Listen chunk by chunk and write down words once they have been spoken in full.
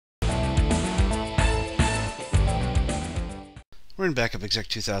We're in Backup Exec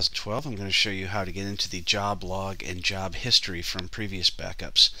 2012. I'm going to show you how to get into the job log and job history from previous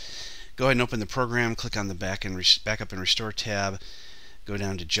backups. Go ahead and open the program, click on the Backup and Restore tab, go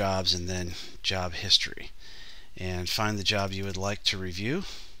down to Jobs and then Job History. And find the job you would like to review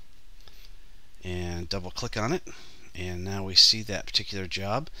and double click on it. And now we see that particular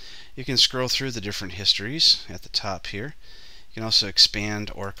job. You can scroll through the different histories at the top here. You can also expand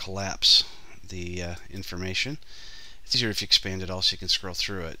or collapse the information. It's easier if you expand it all so you can scroll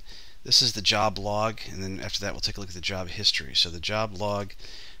through it. This is the job log, and then after that we'll take a look at the job history. So the job log,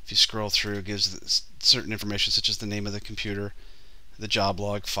 if you scroll through, gives certain information such as the name of the computer, the job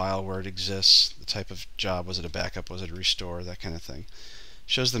log file where it exists, the type of job, was it a backup, was it a restore, that kind of thing.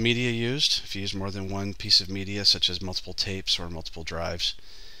 Shows the media used, if you use more than one piece of media such as multiple tapes or multiple drives.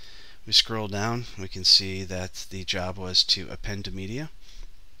 We scroll down, we can see that the job was to append to media.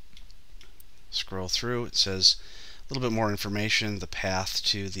 Scroll through, it says a little bit more information, the path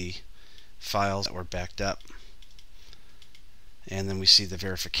to the files that were backed up, and then we see the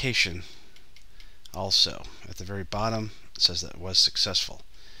verification also. At the very bottom it says that it was successful.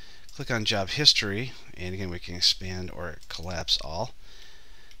 Click on job history, and again we can expand or collapse all.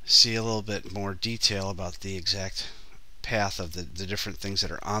 See a little bit more detail about the exact path of the different things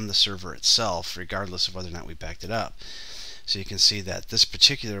that are on the server itself, regardless of whether or not we backed it up. So you can see that this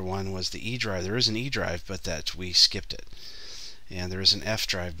particular one was the E drive. There is an E drive, but that we skipped it. And there is an F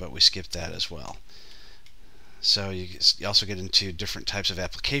drive, but we skipped that as well. So you also get into different types of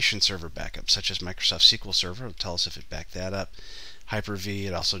application server backups, such as Microsoft SQL Server. It'll tell us if it backed that up. Hyper-V,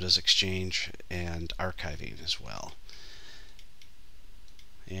 it also does Exchange and archiving as well.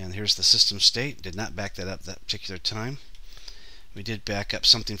 And here's the system state. Did not back that up that particular time. We did back up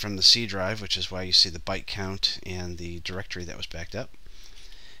something from the C drive, which is why you see the byte count and the directory that was backed up.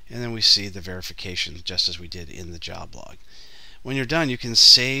 And then we see the verification, just as we did in the job log. When you're done, you can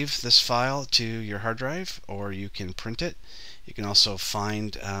save this file to your hard drive, or you can print it. You can also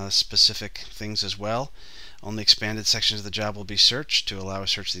find specific things as well. Only expanded sections of the job will be searched. To allow a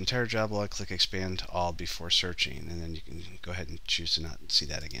search of the entire job log, click Expand All before searching, and then you can go ahead and choose to not see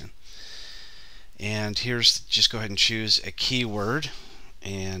that again. And here's, just go ahead and choose a keyword,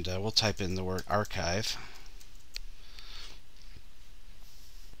 and we'll type in the word archive.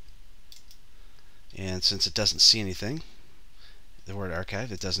 And since it doesn't see anything, the word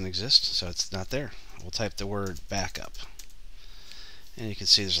archive, it doesn't exist, so it's not there. We'll type the word backup. And you can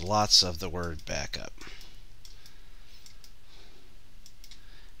see there's lots of the word backup.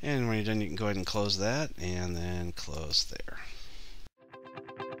 And when you're done, you can go ahead and close that, and then close there.